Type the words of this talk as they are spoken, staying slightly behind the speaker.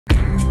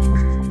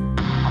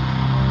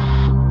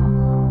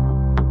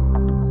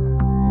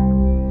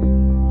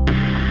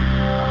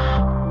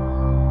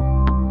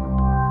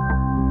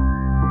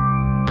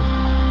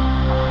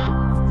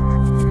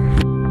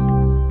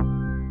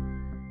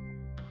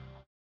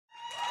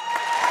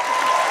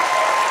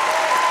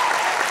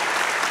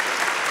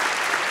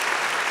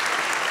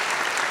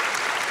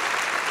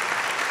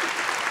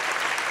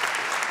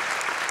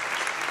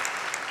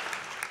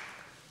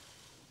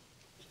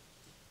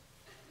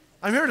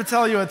to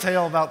tell you a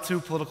tale about two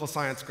political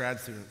science grad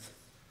students.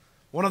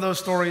 One of those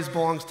stories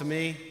belongs to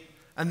me,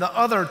 and the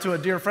other to a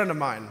dear friend of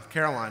mine,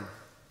 Caroline.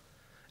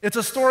 It's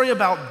a story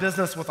about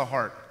business with a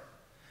heart.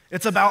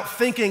 It's about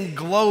thinking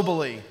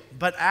globally,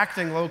 but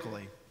acting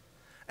locally.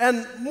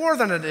 And more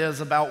than it is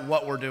about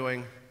what we're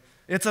doing,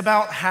 it's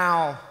about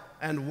how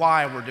and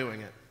why we're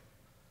doing it.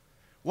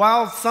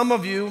 While some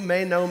of you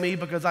may know me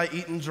because I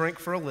eat and drink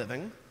for a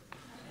living,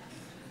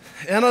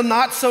 in a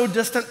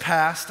not-so-distant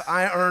past,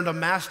 I earned a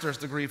master's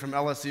degree from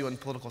LSU in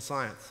political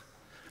science.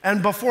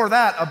 And before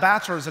that, a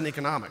bachelor's in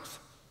economics.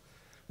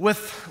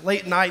 With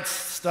late nights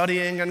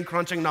studying and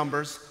crunching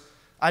numbers,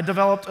 I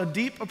developed a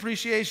deep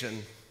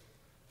appreciation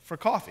for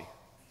coffee.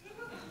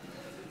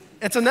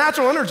 It's a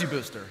natural energy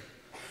booster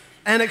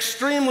and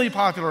extremely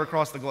popular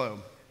across the globe.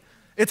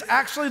 It's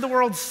actually the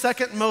world's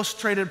second most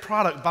traded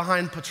product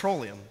behind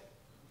petroleum.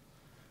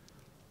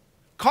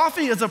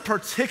 Coffee is a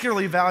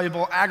particularly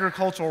valuable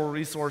agricultural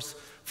resource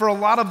for a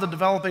lot of the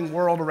developing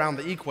world around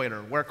the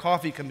equator, where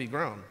coffee can be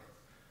grown.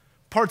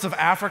 Parts of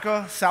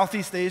Africa,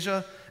 Southeast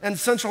Asia, and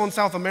Central and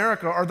South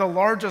America are the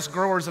largest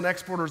growers and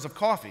exporters of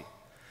coffee,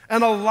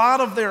 and a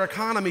lot of their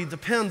economy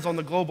depends on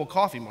the global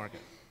coffee market.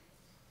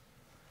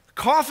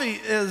 Coffee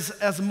is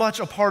as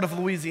much a part of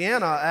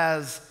Louisiana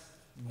as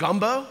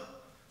gumbo.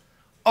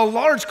 A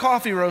large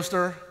coffee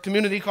roaster,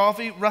 Community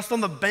Coffee, rests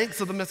on the banks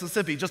of the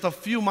Mississippi, just a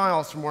few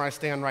miles from where I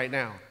stand right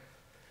now.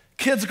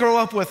 Kids grow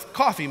up with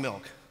coffee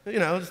milk,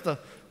 just a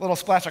little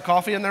splash of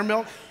coffee in their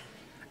milk.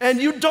 And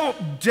you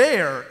don't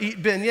dare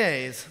eat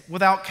beignets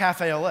without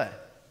cafe au lait.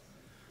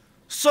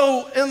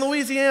 So in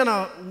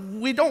Louisiana,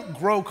 we don't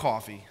grow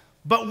coffee,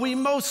 but we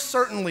most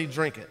certainly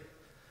drink it,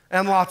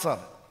 and lots of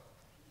it.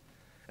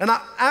 And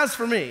as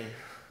for me,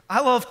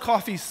 I love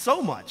coffee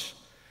so much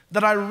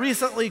that I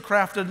recently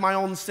crafted my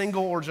own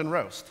single origin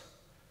roast.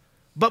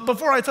 But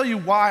before I tell you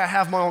why I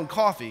have my own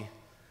coffee,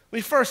 let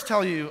me first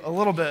tell you a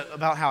little bit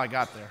about how I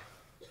got there.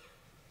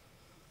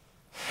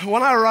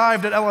 When I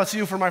arrived at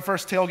LSU for my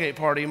first tailgate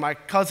party, my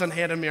cousin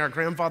handed me our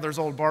grandfather's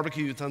old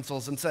barbecue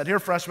utensils and said, "Here,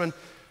 freshman,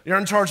 you're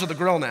in charge of the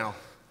grill now."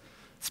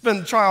 It's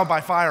been trial by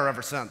fire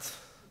ever since.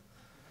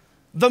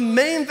 The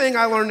main thing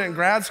I learned in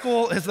grad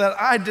school is that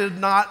I did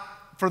not,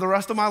 for the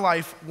rest of my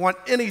life, want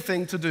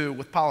anything to do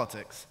with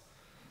politics.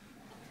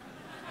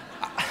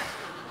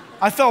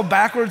 I fell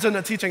backwards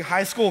into teaching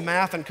high school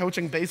math and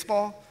coaching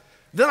baseball.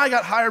 Then I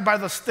got hired by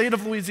the state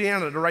of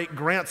Louisiana to write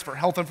grants for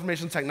health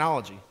information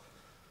technology.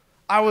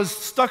 I was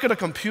stuck at a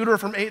computer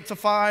from 8 to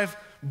 5,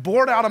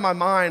 bored out of my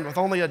mind with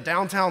only a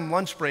downtown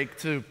lunch break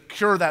to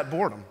cure that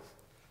boredom.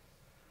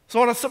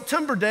 So on a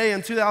September day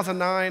in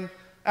 2009,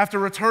 after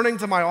returning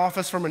to my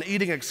office from an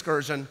eating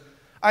excursion,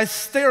 I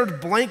stared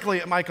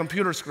blankly at my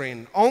computer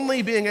screen,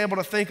 only being able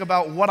to think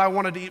about what I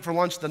wanted to eat for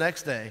lunch the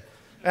next day,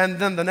 and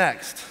then the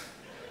next.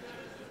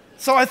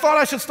 So I thought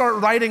I should start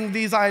writing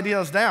these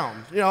ideas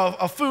down,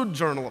 a food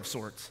journal of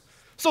sorts.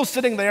 So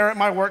sitting there at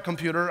my work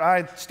computer,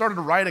 I started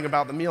writing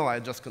about the meal I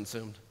had just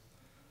consumed.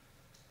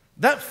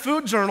 That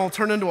food journal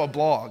turned into a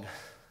blog,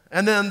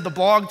 and then the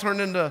blog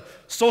turned into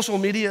social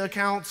media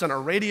accounts and a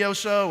radio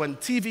show and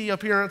TV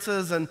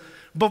appearances, and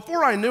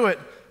before I knew it,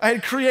 I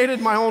had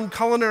created my own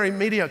culinary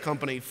media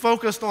company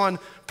focused on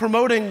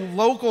promoting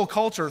local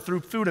culture through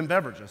food and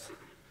beverages.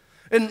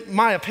 In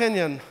my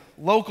opinion,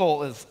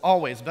 local is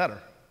always better.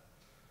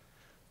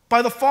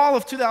 By the fall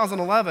of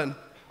 2011,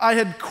 I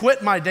had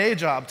quit my day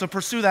job to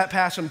pursue that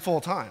passion full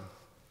time.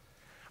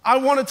 I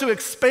wanted to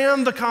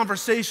expand the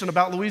conversation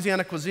about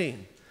Louisiana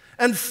cuisine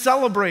and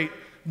celebrate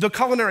the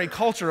culinary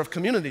culture of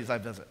communities I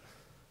visit.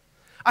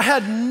 I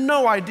had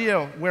no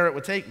idea where it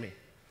would take me.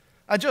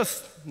 I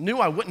just knew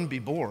I wouldn't be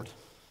bored.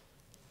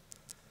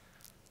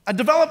 I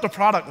developed a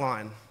product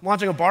line,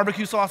 launching a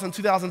barbecue sauce in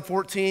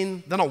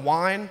 2014, then a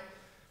wine.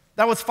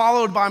 That was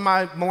followed by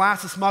my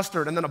molasses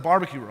mustard and then a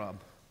barbecue rub.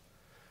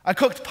 I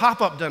cooked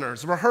pop-up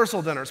dinners,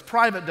 rehearsal dinners,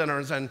 private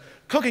dinners, and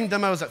cooking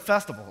demos at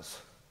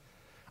festivals.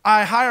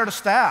 I hired a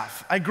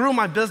staff. I grew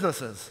my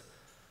businesses.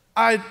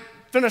 I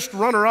finished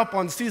runner-up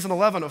on season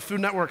 11 of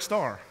Food Network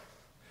Star.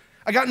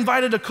 I got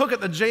invited to cook at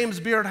the James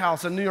Beard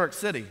House in New York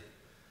City.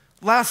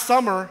 Last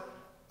summer,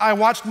 I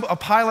watched a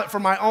pilot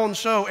for my own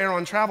show air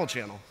on Travel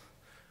Channel.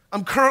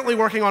 I'm currently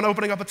working on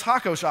opening up a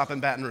taco shop in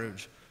Baton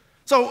Rouge.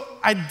 So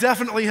I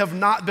definitely have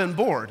not been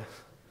bored,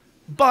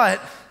 but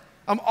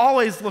I'm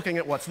always looking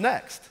at what's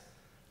next.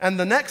 And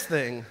the next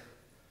thing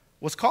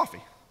was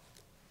coffee.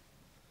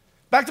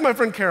 Back to my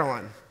friend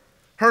Caroline,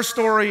 her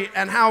story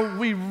and how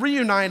we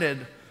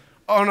reunited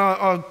on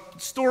a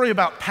story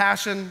about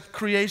passion,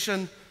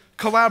 creation,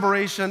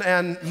 collaboration,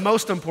 and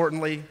most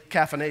importantly,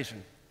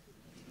 caffeination.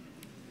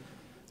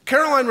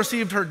 Caroline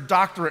received her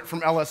doctorate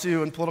from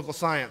LSU in political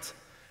science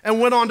and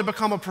went on to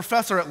become a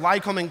professor at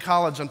Lycoming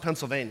College in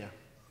Pennsylvania.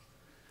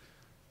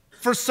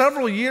 For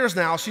several years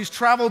now, she's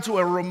traveled to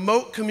a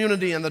remote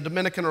community in the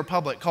Dominican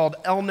Republic called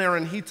El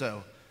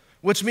Naranjito,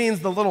 which means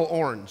the little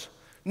orange,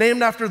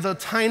 named after the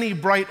tiny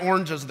bright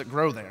oranges that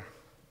grow there.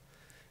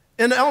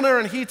 In El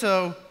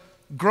Naranjito,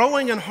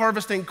 growing and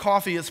harvesting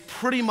coffee is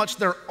pretty much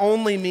their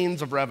only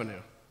means of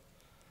revenue.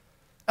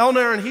 El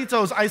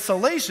Naranjito's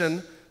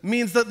isolation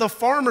means that the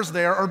farmers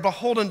there are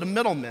beholden to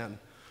middlemen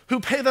who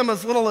pay them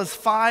as little as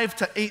 5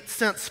 to 8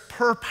 cents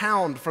per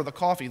pound for the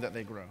coffee that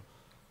they grow.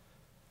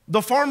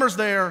 The farmers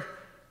there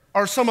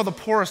are some of the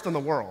poorest in the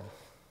world.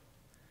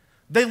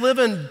 They live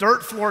in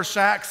dirt floor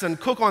shacks and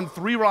cook on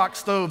 3-rock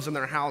stoves in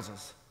their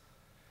houses.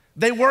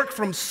 They work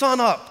from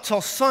sun up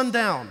till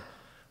sundown,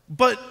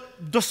 but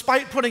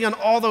despite putting in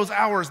all those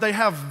hours, they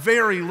have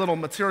very little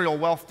material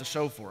wealth to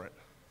show for it.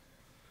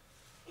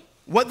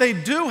 What they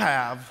do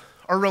have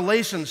are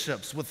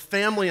relationships with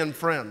family and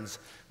friends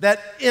that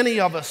any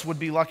of us would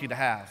be lucky to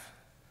have.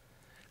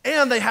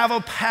 And they have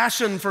a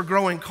passion for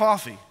growing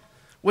coffee,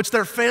 which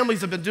their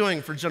families have been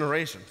doing for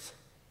generations.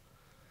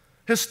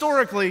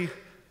 Historically,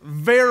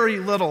 very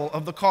little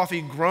of the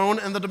coffee grown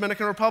in the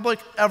Dominican Republic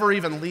ever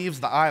even leaves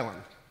the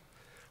island.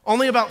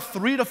 Only about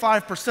 3 to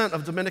 5%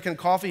 of Dominican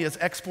coffee is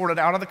exported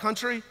out of the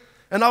country,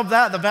 and of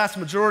that, the vast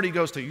majority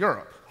goes to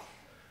Europe.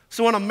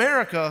 So in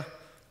America,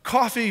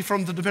 coffee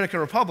from the Dominican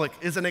Republic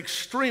is an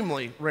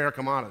extremely rare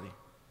commodity.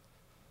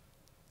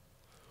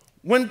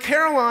 When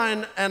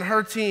Caroline and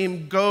her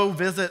team go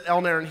visit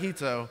El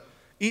Naranjito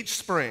each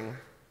spring,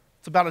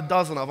 it's about a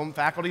dozen of them,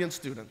 faculty and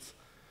students,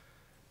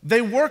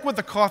 they work with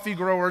the coffee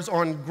growers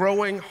on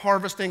growing,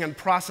 harvesting, and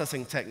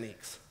processing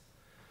techniques.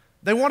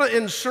 They want to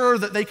ensure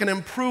that they can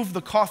improve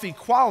the coffee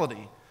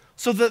quality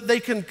so that they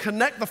can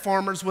connect the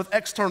farmers with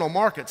external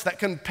markets that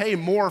can pay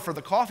more for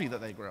the coffee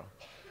that they grow.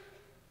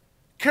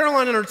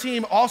 Caroline and her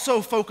team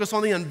also focus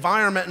on the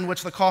environment in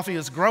which the coffee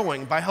is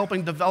growing by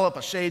helping develop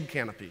a shade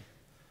canopy.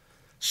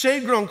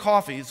 Shade-grown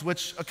coffees,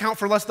 which account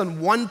for less than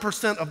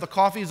 1% of the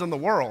coffees in the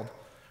world,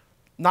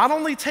 not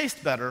only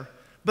taste better,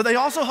 but they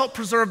also help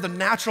preserve the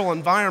natural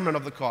environment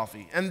of the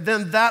coffee, and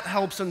then that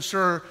helps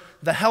ensure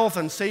the health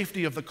and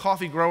safety of the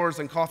coffee growers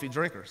and coffee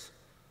drinkers.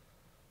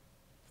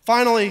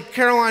 Finally,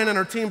 Caroline and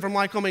her team from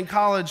Lycoming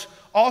College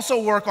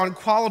also work on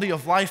quality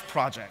of life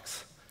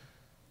projects,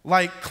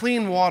 like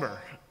clean water,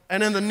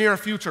 and in the near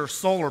future,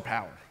 solar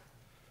power.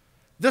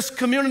 This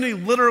community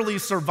literally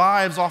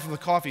survives off of the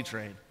coffee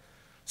trade.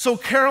 So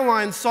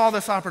Caroline saw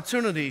this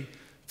opportunity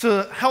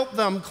to help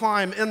them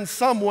climb in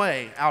some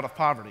way out of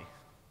poverty.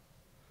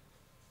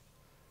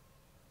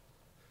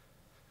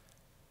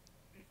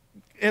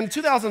 In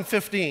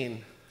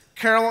 2015,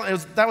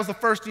 that was the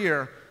first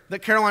year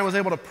that Caroline was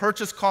able to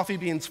purchase coffee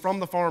beans from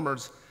the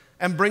farmers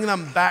and bring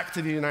them back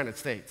to the United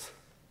States.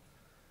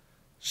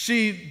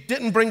 She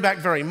didn't bring back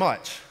very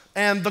much,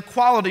 and the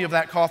quality of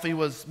that coffee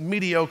was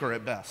mediocre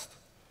at best.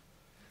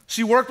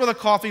 She worked with a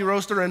coffee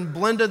roaster and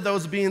blended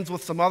those beans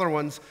with some other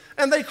ones,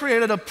 and they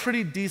created a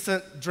pretty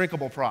decent,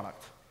 drinkable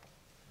product.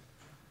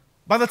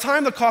 By the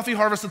time the coffee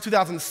harvest of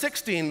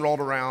 2016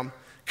 rolled around,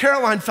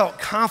 Caroline felt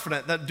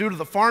confident that due to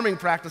the farming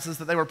practices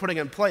that they were putting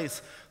in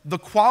place, the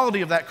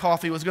quality of that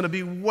coffee was going to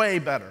be way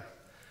better.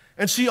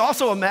 And she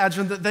also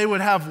imagined that they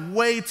would have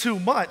way too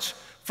much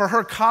for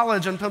her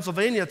college in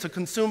Pennsylvania to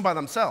consume by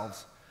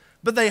themselves.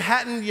 But they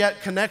hadn't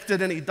yet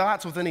connected any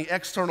dots with any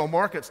external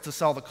markets to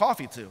sell the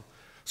coffee to.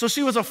 So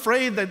she was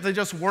afraid that they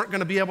just weren't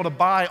going to be able to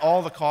buy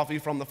all the coffee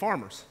from the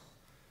farmers.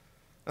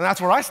 And that's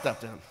where I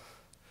stepped in.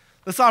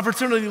 This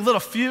opportunity lit a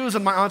fuse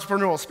in my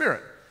entrepreneurial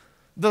spirit.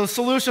 The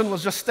solution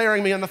was just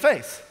staring me in the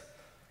face.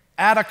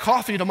 Add a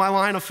coffee to my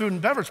line of food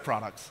and beverage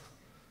products.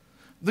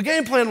 The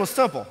game plan was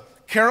simple.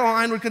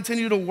 Caroline would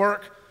continue to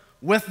work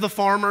with the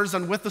farmers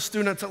and with the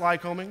students at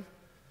Lycoming.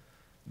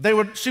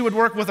 She would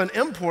work with an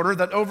importer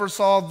that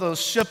oversaw the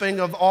shipping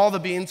of all the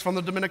beans from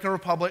the Dominican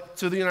Republic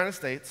to the United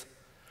States.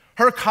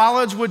 Her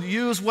college would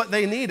use what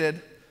they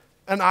needed,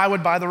 and I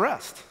would buy the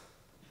rest.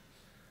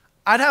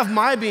 I'd have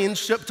my beans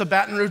shipped to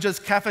Baton Rouge's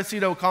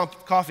Cafeciteaux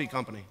Coffee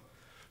Company,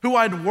 who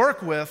I'd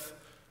work with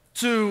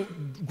to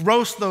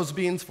roast those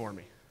beans for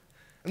me.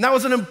 And that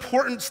was an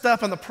important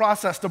step in the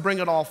process to bring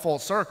it all full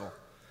circle.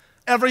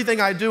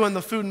 Everything I do in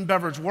the food and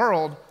beverage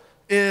world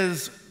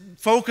is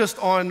focused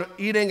on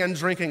eating and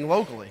drinking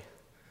locally.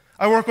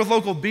 I work with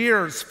local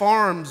beers,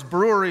 farms,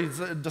 breweries,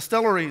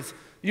 distilleries,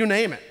 you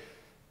name it.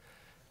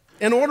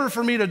 In order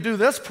for me to do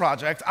this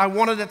project, I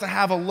wanted it to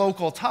have a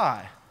local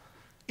tie,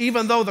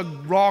 even though the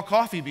raw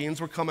coffee beans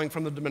were coming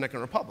from the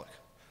Dominican Republic.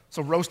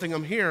 So roasting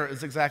them here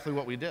is exactly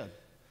what we did.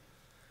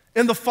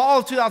 In the fall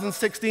of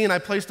 2016, I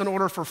placed an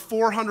order for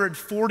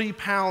 440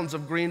 pounds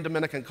of green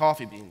Dominican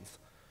coffee beans.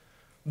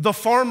 The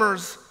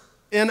farmers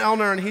in El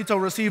Naranjito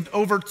received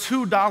over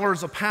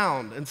 $2 a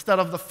pound instead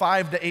of the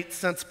 5 to 8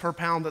 cents per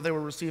pound that they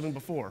were receiving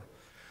before,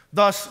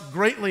 thus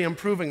greatly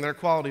improving their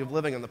quality of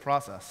living in the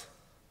process.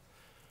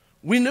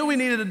 We knew we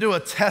needed to do a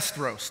test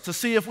roast to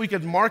see if we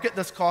could market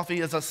this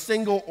coffee as a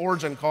single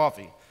origin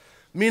coffee,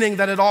 meaning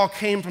that it all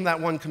came from that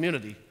one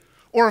community,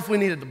 or if we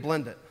needed to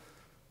blend it.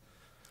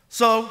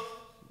 So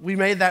we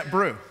made that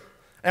brew,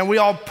 and we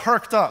all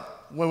perked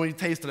up when we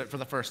tasted it for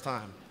the first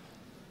time.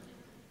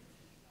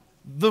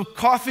 The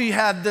coffee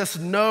had this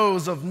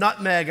nose of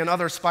nutmeg and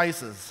other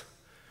spices.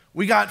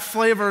 We got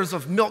flavors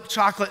of milk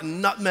chocolate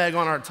and nutmeg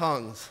on our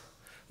tongues.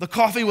 The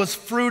coffee was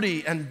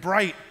fruity and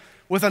bright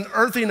with an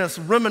earthiness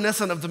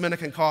reminiscent of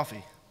Dominican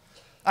coffee.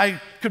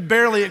 I could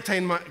barely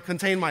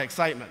contain my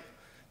excitement.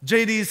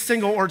 JD's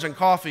single origin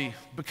coffee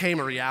became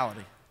a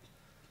reality.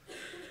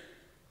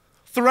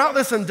 Throughout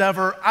this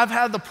endeavor, I've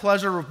had the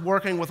pleasure of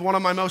working with one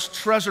of my most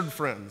treasured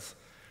friends,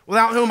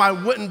 without whom I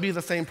wouldn't be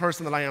the same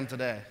person that I am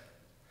today.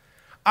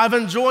 I've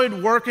enjoyed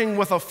working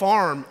with a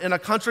farm in a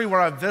country where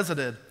I've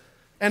visited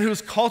and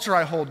whose culture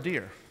I hold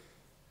dear.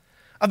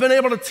 I've been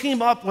able to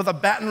team up with a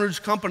Baton Rouge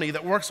company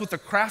that works with the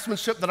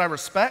craftsmanship that I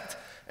respect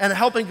and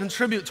helping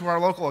contribute to our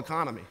local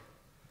economy.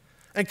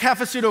 And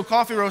Cafeciteaux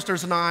Coffee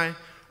Roasters and I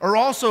are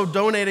also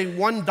donating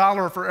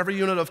 $1 for every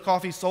unit of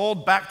coffee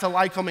sold back to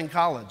Lycoming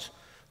College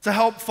to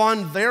help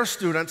fund their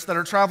students that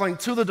are traveling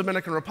to the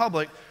Dominican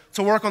Republic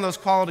to work on those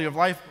quality of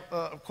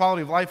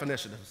life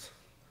initiatives.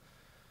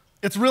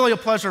 It's really a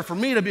pleasure for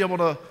me to be able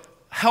to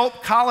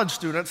help college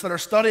students that are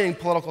studying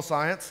political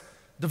science,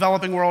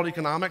 developing world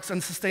economics,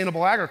 and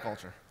sustainable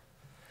agriculture.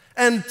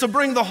 And to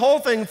bring the whole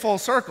thing full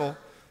circle,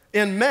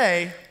 in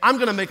May, I'm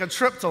going to make a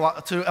trip to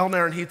El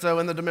Naranjito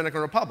in the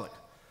Dominican Republic.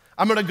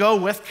 I'm going to go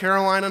with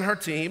Caroline and her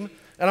team,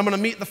 and I'm going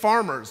to meet the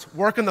farmers,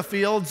 work in the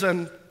fields,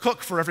 and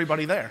cook for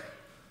everybody there.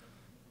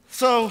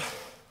 So,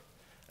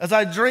 as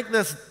I drink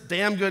this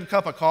damn good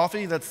cup of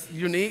coffee that's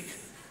unique,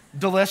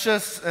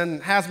 delicious,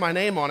 and has my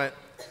name on it,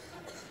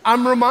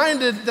 I'm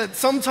reminded that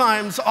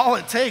sometimes all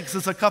it takes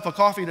is a cup of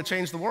coffee to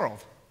change the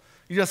world.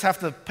 You just have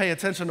to pay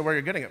attention to where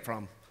you're getting it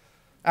from.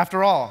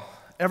 After all,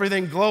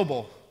 everything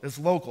global is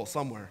local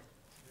somewhere.